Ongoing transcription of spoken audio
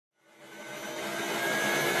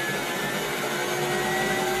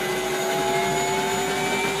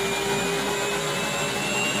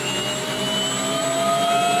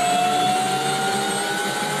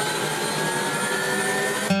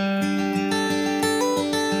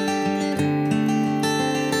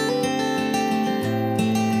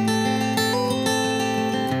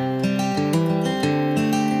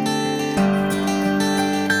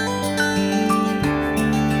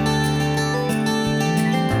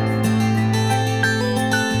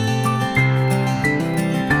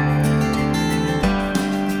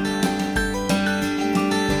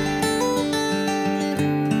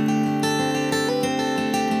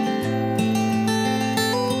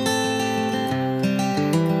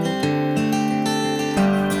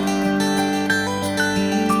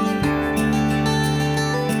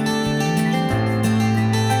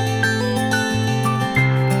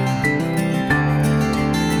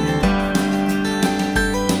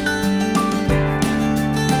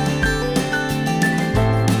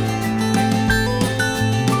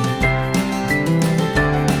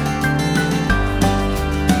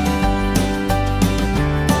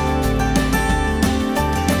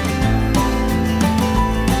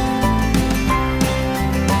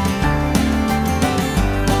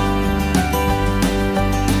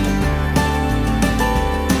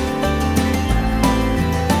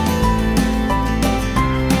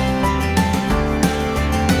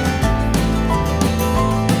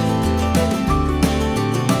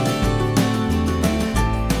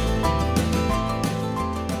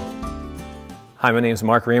Hi, my name is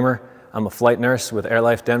Mark Riemer. I'm a flight nurse with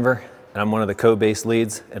AirLife Denver, and I'm one of the co-base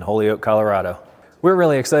leads in Holyoke, Colorado. We're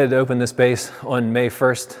really excited to open this base on May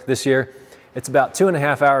 1st this year. It's about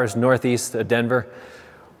 2.5 hours northeast of Denver.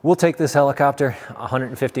 We'll take this helicopter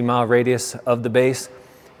 150-mile radius of the base,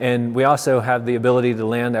 and we also have the ability to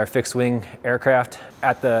land our fixed-wing aircraft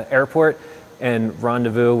at the airport and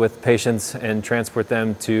rendezvous with patients and transport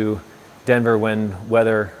them to Denver when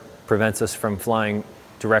weather prevents us from flying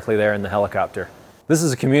directly there in the helicopter. This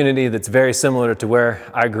is a community that's very similar to where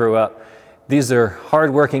I grew up. These are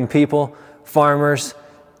hardworking people, farmers,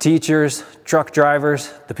 teachers, truck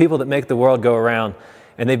drivers, the people that make the world go around,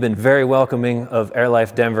 and they've been very welcoming of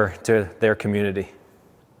AirLife Denver to their community.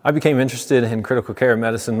 I became interested in critical care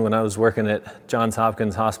medicine when I was working at Johns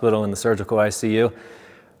Hopkins Hospital in the surgical ICU.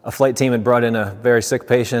 A flight team had brought in a very sick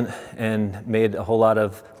patient and made a whole lot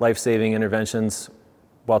of life-saving interventions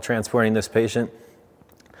while transporting this patient.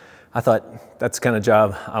 I thought that's the kind of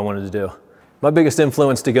job I wanted to do. My biggest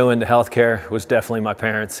influence to go into healthcare was definitely my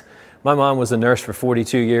parents. My mom was a nurse for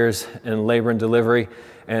 42 years in labor and delivery,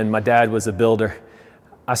 and my dad was a builder.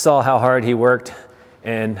 I saw how hard he worked,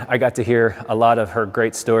 and I got to hear a lot of her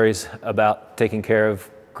great stories about taking care of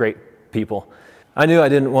great people. I knew I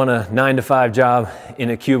didn't want a 9-to-5 job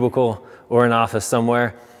in a cubicle or an office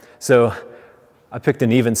somewhere, so I picked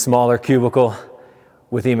an even smaller cubicle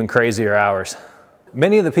with even crazier hours.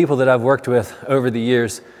 Many of the people that I've worked with over the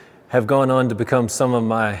years have gone on to become some of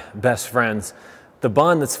my best friends. The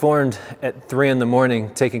bond that's formed at 3 in the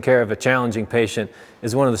morning taking care of a challenging patient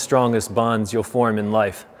is one of the strongest bonds you'll form in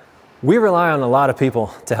life. We rely on a lot of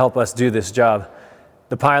people to help us do this job.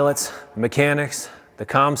 The pilots, mechanics, the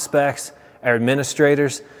comm specs, our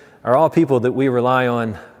administrators are all people that we rely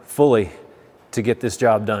on fully to get this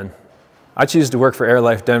job done. I choose to work for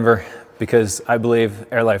AirLife Denver because I believe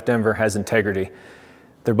AirLife Denver has integrity.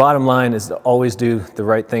 Their bottom line is to always do the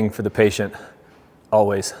right thing for the patient,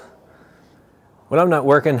 always. When I'm not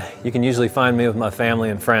working, you can usually find me with my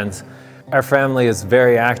family and friends. Our family is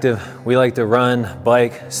very active. We like to run,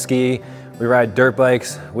 bike, ski, we ride dirt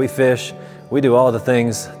bikes, we fish, we do all the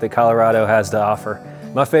things that Colorado has to offer.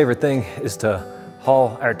 My favorite thing is to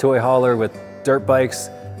haul our toy hauler with dirt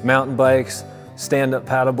bikes, mountain bikes, stand-up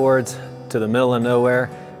paddleboards to the middle of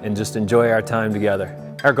nowhere and just enjoy our time together.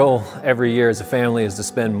 Our goal every year as a family is to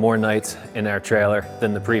spend more nights in our trailer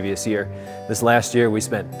than the previous year. This last year we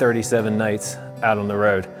spent 37 nights out on the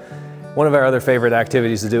road. One of our other favorite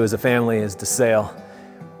activities to do as a family is to sail.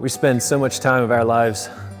 We spend so much time of our lives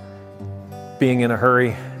being in a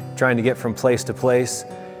hurry, trying to get from place to place,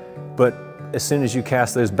 but as soon as you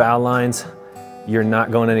cast those bow lines, you're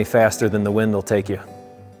not going any faster than the wind will take you.